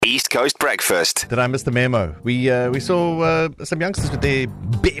East Coast Breakfast. Did I miss the memo? We saw some youngsters with their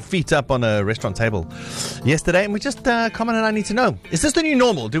bare feet up on a restaurant table yesterday, and we just Carmen and I need to know: is this the new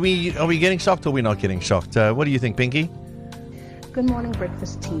normal? Are we getting shocked or are we not getting shocked? What do you think, Pinky? Good morning,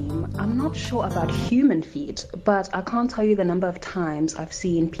 breakfast team. I'm not sure about human feet, but I can't tell you the number of times I've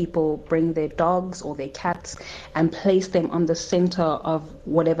seen people bring their dogs or their cats and place them on the center of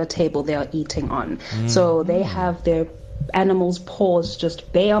whatever table they are eating on. So they have their animals' paws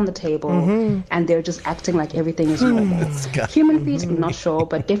just bare on the table, and they're just acting like everything is normal. Human feet, I'm not sure,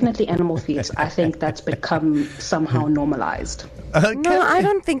 but definitely animal feet. I think that's become somehow normalized. No, I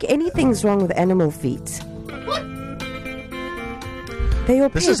don't think anything's wrong with animal feet. They're your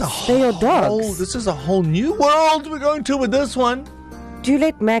pets. They're your dogs. This is a whole new world we're going to with this one. Do you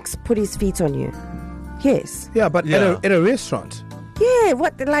let Max put his feet on you? Yes. Yeah, but in a restaurant. Yeah,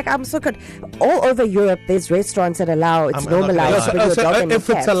 what? Like, I'm so good. All over Europe, there's restaurants that allow it's normalized to bring your dog and if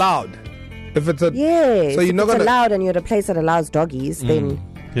your it's cat. allowed. If it's Yes. so you're not if it's gonna allowed and you're at a place that allows doggies, then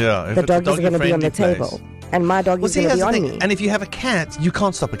the doggies are going to be on the table. And my dog is going to be on me. And if you have a cat, you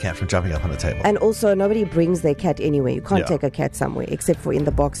can't stop a cat from jumping up on a table. And also, nobody brings their cat anywhere. You can't take a cat somewhere except for in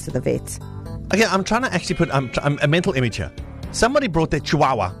the box to the vet. Okay, I'm trying to actually put a mental image here. Somebody brought their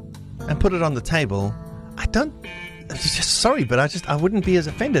chihuahua and put it on the table. Sorry, but I wouldn't be as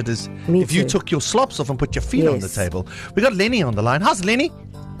offended as if you took your slops off and put your feet on the table. We got Lenny on the line. How's Lenny?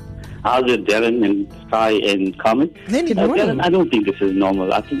 How's it, Darren and Sky and Carmen? Lenny, Darren, I don't think this is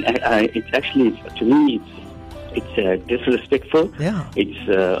normal. I think it's actually, to me, it's disrespectful. Yeah.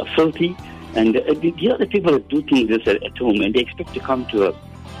 It's filthy. And the other people that do things this at home, and they expect to come to a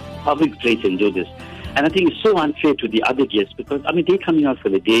public place and do this. And I think it's so unfair to the other guests because, they're coming out for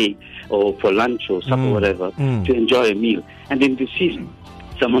the day or for lunch or supper or whatever to enjoy a meal. And then to see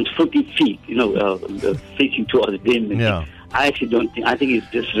someone's filthy feet, facing towards them. And I actually don't think, I think it's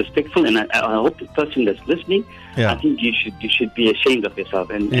disrespectful. And I hope the person that's listening, I think you should be ashamed of yourself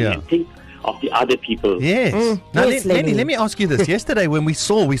and think of the other people. Yes. Now, Lenny, let me ask you this. Yesterday when we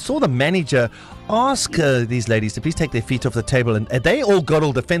saw the manager ask these ladies to please take their feet off the table, and they all got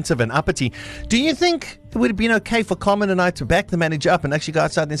all defensive and uppity. Do you think it would have been okay for Carmen and I to back the manager up and actually go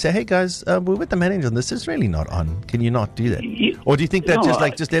outside and say, hey guys, we're with the manager and this is really not on. Can you not do that? Or do you think that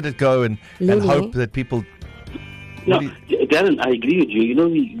just let it go and hope that people... No, Darren, I agree with you.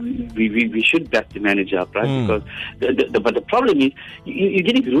 We should back the manager up, right? Because but the problem is you're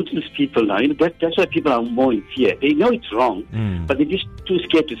getting ruthless people now. That's why people are more in fear. They know it's wrong, but they're just too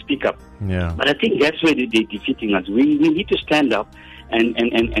scared to speak up. Yeah. But I think that's where they're defeating us. We need to stand up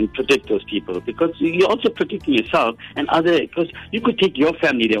and protect those people, because you're also protecting yourself and other. Because you could take your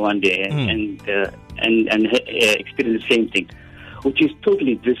family there one day and experience the same thing, which is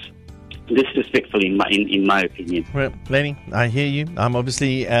totally disrespectful in my opinion. Well, Lenny, I hear you. I'm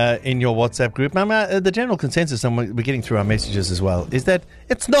obviously in your WhatsApp group. The general consensus, and we're getting through our messages as well, is that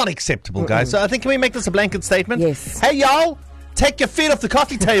it's not acceptable, guys. So I think, can we make this a blanket statement? Yes. Hey, y'all, take your feet off the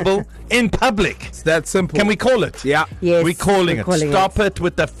coffee table in public. It's that simple. Can we call it? Yeah. Yes. We're calling it. Stop it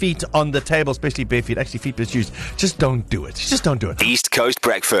with the feet on the table, especially bare feet. Actually, feet plus shoes. Just don't do it. Just don't do it. East Coast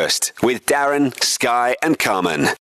Breakfast with Darren, Sky and Carmen.